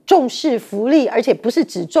重视福利，而且不是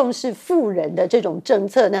只重视富人的这种政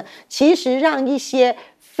策呢，其实让一些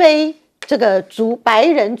非这个白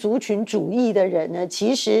人族群主义的人呢，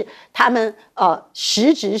其实他们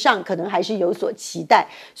实质上可能还是有所期待。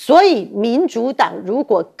所以民主党如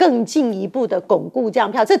果更进一步的巩固这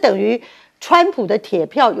样票，这等于川普的铁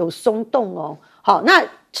票有松动好，那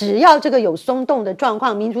只要这个有松动的状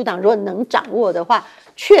况，民主党如果能掌握的话，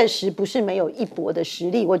确实不是没有一搏的实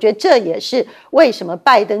力。我觉得这也是为什么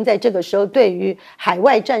拜登在这个时候对于海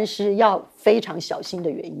外战事要非常小心的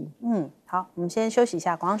原因。好，我们先休息一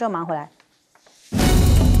下，广告之后马上回来。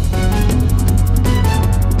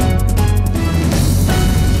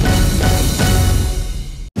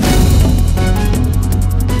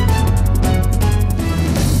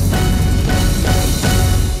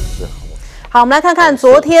好，我们来看看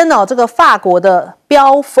昨天这个法国的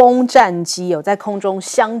飙风战机在空中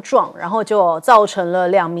相撞，然后就造成了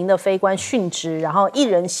2名的飞官殉职，然后1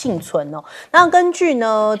人幸存那根据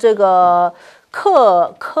呢这个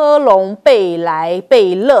科隆贝莱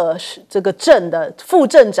贝勒这个镇的副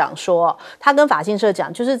镇长说，他跟法新社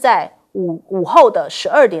讲，就是在午后的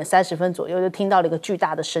12点30分左右，就听到了一个巨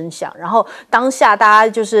大的声响，然后当下大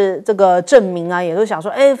家就是这个镇民啊，也都想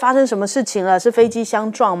说，发生什么事情了？是飞机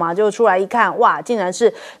相撞吗？就出来一看，哇，竟然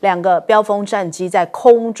是2个飙风战机在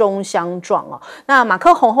空中相撞那马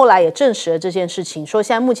克宏后来也证实了这件事情，说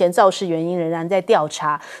现在目前肇事原因仍然在调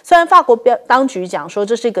查。虽然法国当局讲说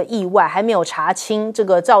这是一个意外，还没有查清这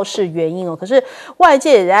个肇事原因可是外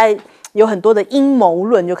界也在有很多的阴谋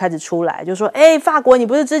论就开始出来，就说法国你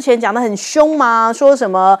不是之前讲得很凶吗？说什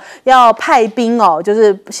么要派兵就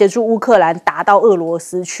是协助乌克兰打到俄罗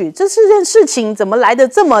斯去，这件事情怎么来的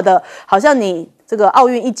这么的好像你这个奥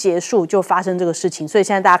运一结束就发生这个事情，所以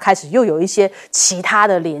现在大家开始又有一些其他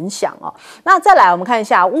的联想那再来我们看一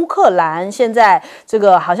下乌克兰现在这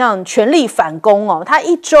个好像全力反攻他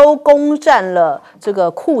1周攻占了这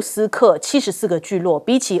个库斯克74个聚落，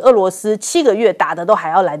比起俄罗斯7个月打的都还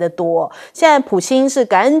要来得多现在普京是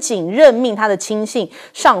赶紧任命他的亲信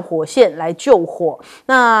上火线来救火，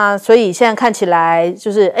那所以现在看起来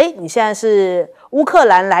就是你现在是乌克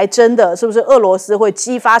兰来真的，是不是俄罗斯会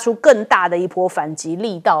激发出更大的一波反击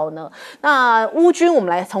力道呢？那乌军我们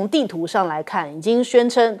来从地图上来看，已经宣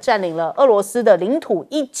称占领了俄罗斯的领土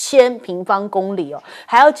1000平方公里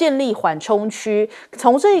还要建立缓冲区。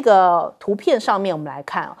从这个图片上面我们来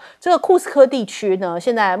看这个库斯科地区呢，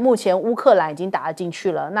现在目前乌克兰已经打进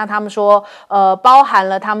去了，那他们说包含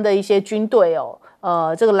了他们的一些军队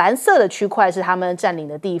这个蓝色的区块是他们占领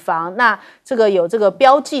的地方，那这个有这个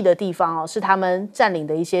标记的地方是他们占领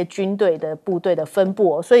的一些军队的部队的分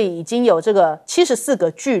布所以已经有这个74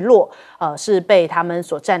个聚落是被他们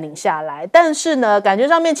所占领下来。但是呢，感觉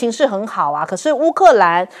上面情势很好可是乌克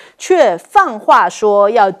兰却放话说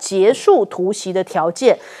要结束突袭的条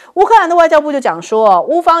件。乌克兰的外交部就讲说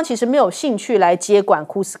乌方其实没有兴趣来接管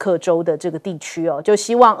库斯克州的这个地区就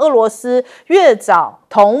希望俄罗斯越早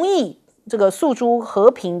同意这个诉诸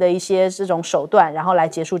和平的一些这种手段，然后来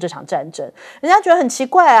结束这场战争。人家觉得很奇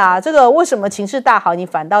怪这个为什么情势大好你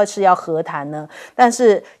反倒是要和谈呢？但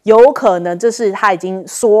是有可能这是他已经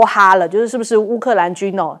梭哈了，就是是不是乌克兰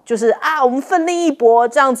军就是我们奋力一搏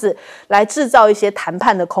这样子来制造一些谈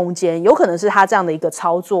判的空间，有可能是他这样的一个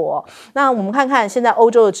操作那我们看看现在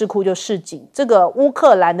欧洲的智库就示警，这个乌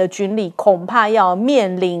克兰的军力恐怕要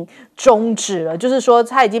面临终止了，就是说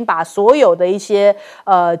他已经把所有的一些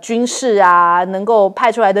军事能够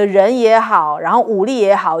派出来的人也好，然后武力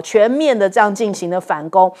也好，全面的这样进行了反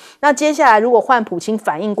攻。那接下来如果换普京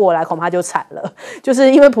反应过来，恐怕就惨了，就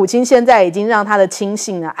是因为普京现在已经让他的亲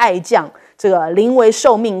信爱将这个临危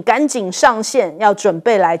受命，赶紧上线，要准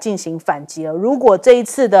备来进行反击了。如果这一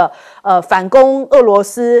次的反攻俄罗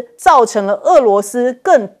斯造成了俄罗斯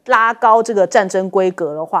更拉高这个战争规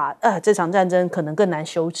格的话，这场战争可能更难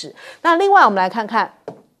休止。那另外我们来看看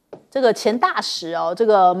这个前大使这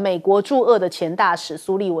个美国驻俄的前大使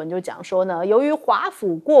苏利文就讲说呢，由于华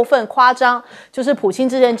府过分夸张，就是普京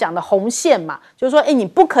之前讲的红线嘛，就是说你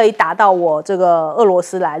不可以打到我这个俄罗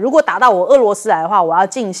斯来，如果打到我俄罗斯来的话，我要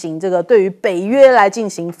进行这个对于北约来进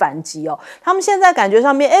行反击他们现在感觉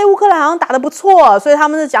上面乌克兰好像打得不错，所以他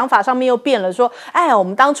们的讲法上面又变了，说我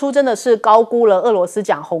们当初真的是高估了俄罗斯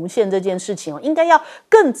讲红线这件事情应该要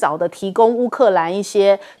更早的提供乌克兰一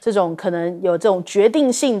些这种可能有这种决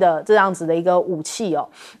定性的这样子的一个武器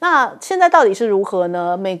那现在到底是如何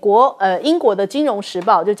呢？英国的金融时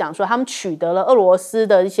报就讲说，他们取得了俄罗斯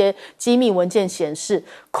的一些机密文件显示，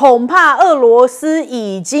恐怕俄罗斯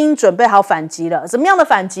已经准备好反击了。怎么样的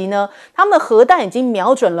反击呢？他们的核弹已经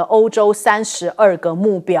瞄准了欧洲32个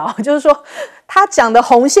目标，就是说他讲的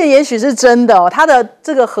红线也许是真的他的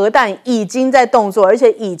这个核弹已经在动作，而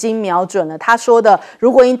且已经瞄准了。他说的，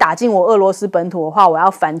如果你打进我俄罗斯本土的话，我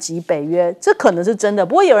要反击北约，这可能是真的。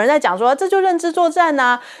不过有人在讲说，这就认知作战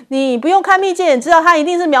你不用看密件也知道他一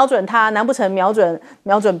定是瞄准他，难不成瞄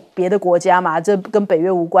准别的国家嘛？这跟北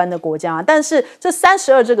约无关的国家但是这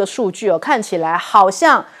32这个数据看起来好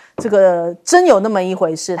像这个真有那么一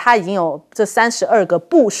回事，它已经有这32个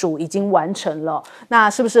部署已经完成了，那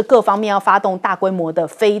是不是各方面要发动大规模的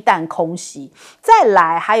飞弹空袭？再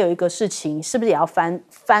来还有一个事情，是不是也要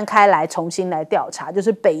翻开来重新来调查，就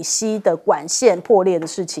是北溪的管线破裂的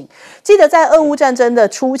事情。记得在俄乌战争的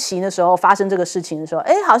初期的时候发生这个事情的时候，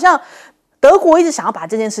好像德国一直想要把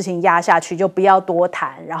这件事情压下去，就不要多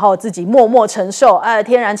谈，然后自己默默承受。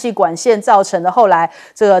天然气管线造成的后来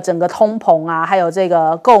这个整个通膨啊，还有这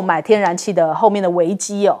个购买天然气的后面的危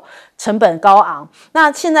机成本高昂。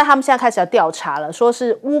那现在他们开始要调查了，说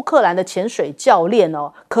是乌克兰的潜水教练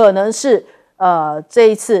可能是这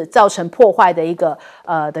一次造成破坏的一个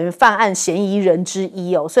等于犯案嫌疑人之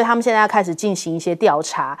一所以他们现在要开始进行一些调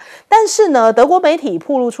查。但是呢，德国媒体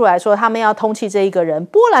曝露出来说，他们要通缉这一个人，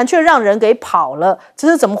波兰却让人给跑了，这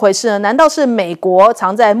是怎么回事呢？难道是美国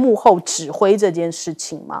藏在幕后指挥这件事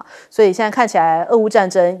情吗？所以现在看起来，俄乌战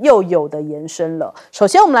争又有的延伸了。首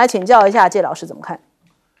先，我们来请教一下介老师怎么看？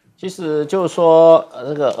其实就是说，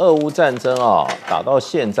那个俄乌战争打到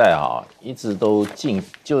现在一直都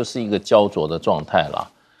就是一个焦灼的状态啦。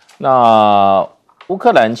那乌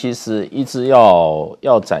克兰其实一直要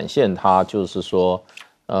展现它，就是说，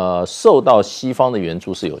受到西方的援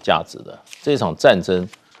助是有价值的。这场战争，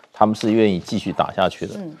他们是愿意继续打下去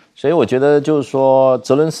的。所以我觉得就是说，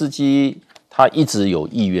泽伦斯基他一直有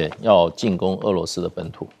意愿要进攻俄罗斯的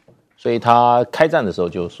本土，所以他开战的时候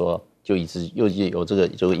就是说。就一直又有这个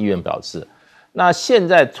意愿表示，那现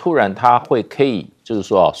在突然他可以就是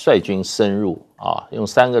说率军深入用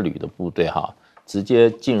3个旅的部队直接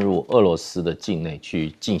进入俄罗斯的境内去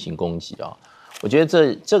进行攻击我觉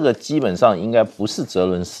得这个基本上应该不是泽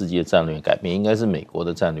伦斯基的战略改变，应该是美国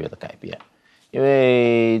的战略的改变，因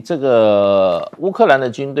为这个乌克兰的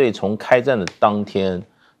军队从开战的当天，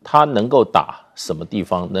他能够打什么地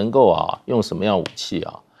方，能够用什么样武器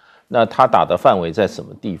那他打的范围在什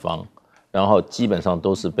么地方，然后基本上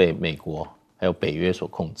都是被美国还有北约所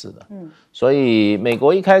控制的。所以美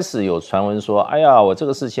国一开始有传闻说，哎呀，我这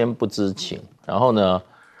个事先不知情，然后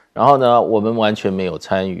呢，我们完全没有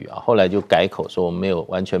参与后来就改口说我们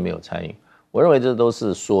完全没有参与。我认为这都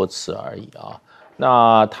是说辞而已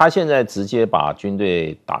那他现在直接把军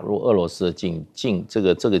队打入俄罗斯的这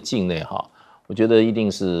个境内我觉得一定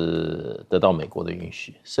是得到美国的允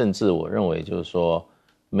许，甚至我认为就是说。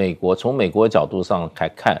从美国角度上来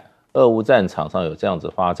看，俄乌战场上有这样子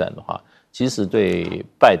发展的话，其实对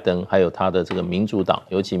拜登还有他的这个民主党，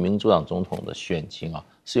尤其民主党总统的选情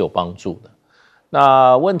是有帮助的。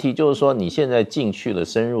那问题就是说，你现在进去了，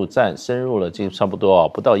深入了就差不多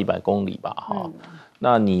不到100公里吧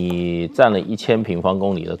那你占了1000平方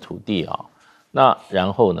公里的土地那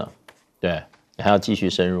然后呢，对你还要继续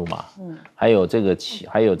深入嘛？还有这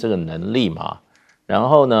个能力嘛？然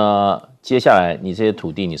后呢？接下来你这些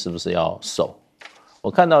土地你是不是要守？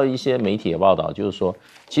我看到一些媒体的报道，就是说，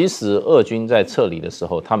其实俄军在撤离的时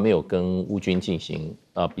候，他没有跟乌军进行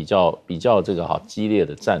比较这个激烈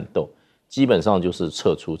的战斗，基本上就是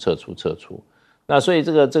撤出。那所以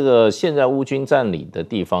这个现在乌军占领的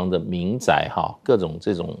地方的民宅各种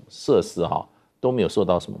这种设施都没有受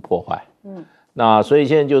到什么破坏。那所以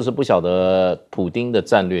现在就是不晓得普丁的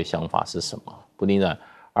战略想法是什么，普丁的。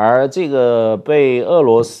而这个被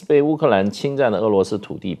乌克兰侵占的俄罗斯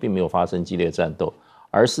土地并没有发生激烈战斗，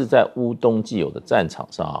而是在乌东既有的战场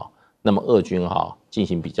上那么俄军进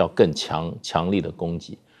行比较更强力的攻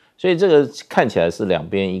击，所以这个看起来是两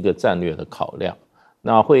边一个战略的考量。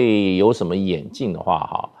那会有什么演进的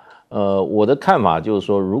话我的看法就是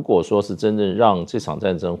说，如果说是真正让这场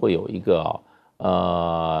战争会有一个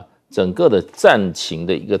整个的战情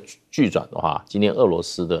的一个剧转的话，今天俄罗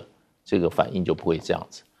斯的这个反应就不会这样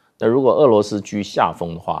子。那如果俄罗斯居下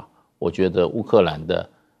风的话，我觉得乌克兰的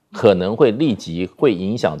可能会立即会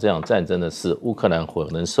影响这场战争的是，乌克兰可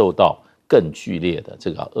能受到更剧烈的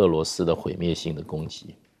这个俄罗斯的毁灭性的攻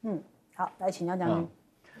击。好，来请教将军。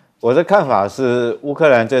我的看法是，乌克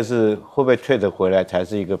兰这次会不会退得回来，才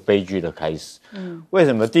是一个悲剧的开始。为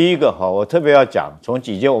什么？第一个我特别要讲，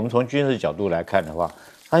我们从军事角度来看的话，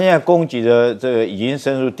他现在攻击的这个已经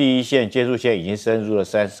深入第一线接触线，已经深入了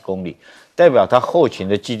30公里，代表他后勤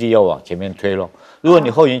的基地要往前面推咯。如果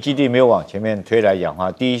你后勤基地没有往前面推来讲的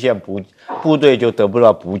话，第一线部队就得不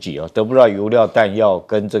到补给得不到油料弹药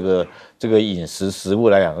跟这个饮食物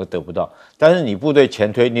来讲都得不到。但是你部队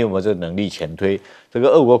前推，你有没有这个能力前推？这个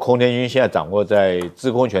俄国空天军现在制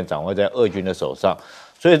空权掌握在俄军的手上，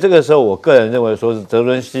所以这个时候我个人认为说是泽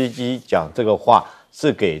伦斯基讲这个话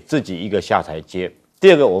是给自己一个下台阶。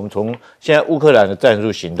第二个，我们从现在乌克兰的战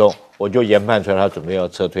术行动，我就研判出来他准备要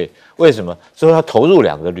撤退。为什么？是说他投入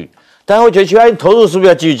2个旅，大家会觉得奇怪，投入是不是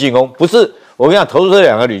要继续进攻？不是，我跟你讲，投入这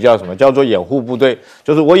2个旅叫什么？叫做掩护部队，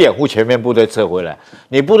就是我掩护前面部队撤回来。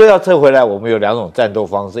你部队要撤回来，我们有2种战斗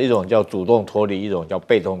方式，一种叫主动脱离，一种叫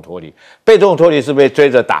被动脱离。被动脱离是被追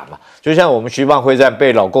着打嘛，就像我们徐蚌会战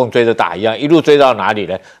被老共追着打一样，一路追到哪里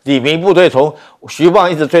呢？李明部队从徐蚌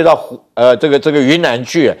一直追到这个云南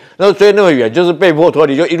去，然后追那么远，就是被迫脱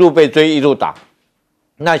离，就一路被追一路打。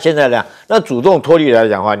那现在呢？那主动脱离来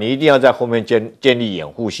讲的话，你一定要在后面建立掩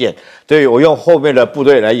护线，所以我用后面的部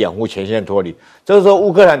队来掩护前线脱离。这个时候，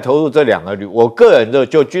乌克兰投入这2个旅，我个人的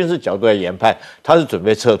就军事角度来研判，他是准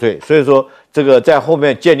备撤退，所以说这个在后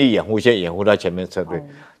面建立掩护线，掩护到前面撤退。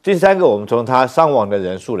第3个，我们从他伤亡的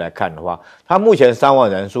人数来看的话，他目前伤亡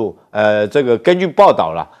人数，这个根据报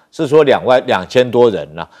道啦，是说22000多人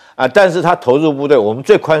啦，但是他投入部队，我们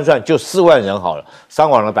最宽算就4万人好了，伤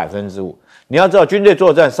亡了5%。你要知道，军队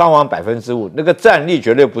作战伤亡5%，那个战力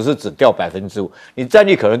绝对不是只掉5%，你战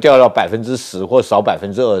力可能掉到10%或少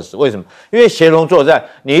20%。为什么？因为协同作战，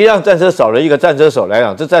你一辆战车少了一个战车手来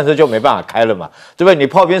讲，这战车就没办法开了嘛，对不对？你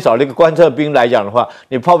炮兵少了一个观测兵来讲的话，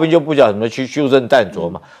你炮兵就不晓得怎么去修正弹着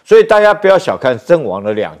嘛。所以大家不要小看阵亡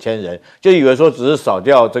了2000人，就以为说只是少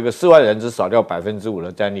掉这个4万人，只少掉5%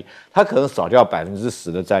的战力，他可能少掉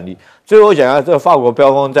10%的战力。最后讲到这个法国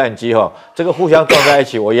标风战机这个互相撞在一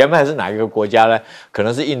起，我研判是哪一个国家呢？可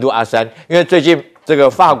能是印度阿三，因为最近这个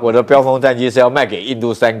法国的标风战机是要卖给印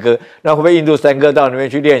度三哥，那会不会印度三哥到那边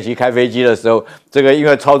去练习开飞机的时候，这个因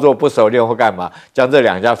为操作不熟练或干嘛，将这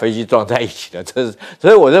2架飞机撞在一起的？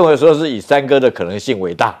所以我认为说是以三哥的可能性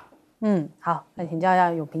为大。好，来请教一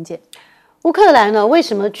下永平姐。乌克兰呢，为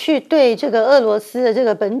什么去对这个俄罗斯的这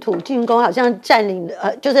个本土进攻，好像占领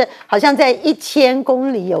就是好像在1000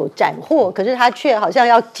公里有斩获，可是他却好像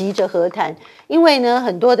要急着和谈，因为呢，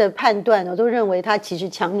很多的判断呢都认为他其实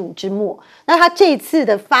强弩之末。那他这次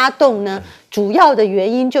的发动呢，主要的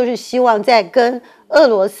原因就是希望在跟俄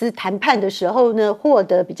罗斯谈判的时候呢，获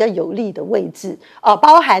得比较有利的位置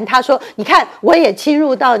包含他说，你看我也侵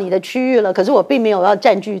入到你的区域了，可是我并没有要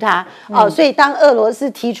占据它所以当俄罗斯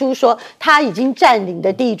提出说他已经占领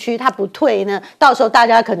的地区，他不退呢，到时候大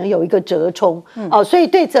家可能有一个折冲所以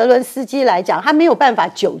对泽伦斯基来讲，他没有办法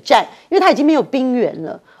久战，因为他已经没有兵源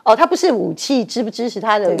了他不是武器支不支持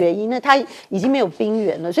他的原因，那他已经没有兵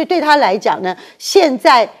源了，所以对他来讲呢，现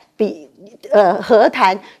在比和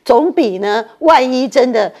谈总比呢，万一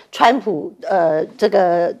真的川普这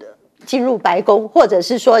个进入白宫，或者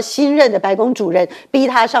是说新任的白宫主任逼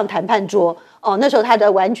他上谈判桌那时候他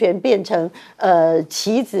的完全变成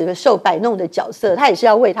棋子受摆弄的角色，他也是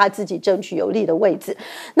要为他自己争取有利的位置。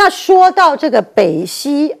那说到这个北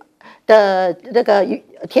溪的这个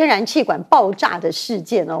天然气管爆炸的事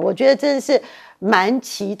件我觉得真的是蛮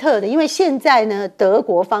奇特的，因为现在呢，德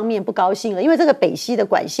国方面不高兴了，因为这个北溪的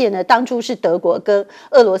管线呢，当初是德国跟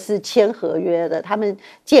俄罗斯签合约的，他们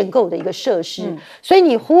建构的一个设施，所以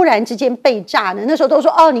你忽然之间被炸呢，那时候都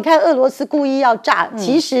说你看俄罗斯故意要炸，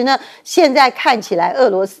其实呢，现在看起来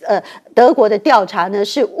德国的调查呢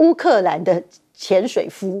是乌克兰的潜水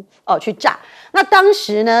夫去炸。那当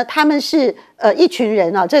时呢，他们是一群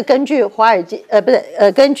人这根据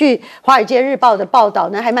根据《华尔街日报》的报道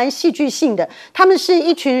呢，还蛮戏剧性的。他们是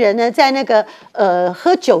一群人呢，在那个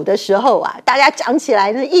喝酒的时候大家讲起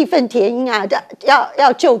来呢义愤填膺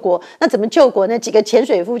要救国。那怎么救国呢？几个潜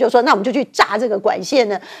水夫就说，那我们就去炸这个管线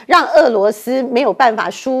呢，让俄罗斯没有办法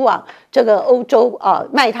输往这个欧洲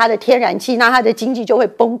卖它的天然气，那它的经济就会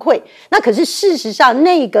崩溃。那可是事实上，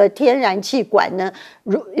那个天然气管呢，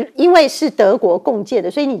因为是德国共建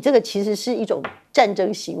的，所以你这个其实是一种战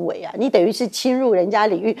争行为你等于是侵入人家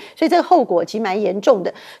领域，所以这个后果其实蛮严重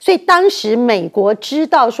的。所以当时美国知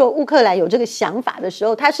道说乌克兰有这个想法的时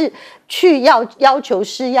候，他是去要求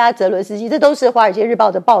施压泽伦斯基，这都是《华尔街日报》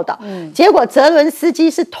的报道。结果泽伦斯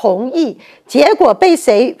基是同意，结果被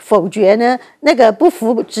谁否决呢？那个不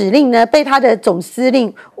服指令呢，被他的总司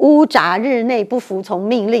令乌扎日内不服从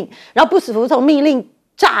命令，然后不服从命令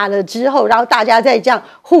炸了之后，然后大家再这样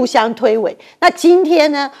互相推诿。那今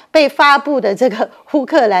天呢，被发布的这个乌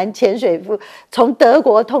克兰潜水夫从德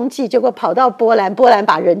国通缉，结果跑到波兰，波兰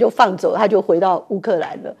把人就放走，他就回到乌克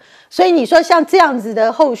兰了。所以你说像这样子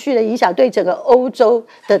的后续的影响，对整个欧洲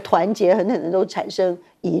的团结很可能都产生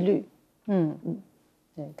疑虑。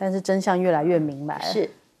对，但是真相越来越明白了。是，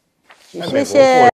谢谢。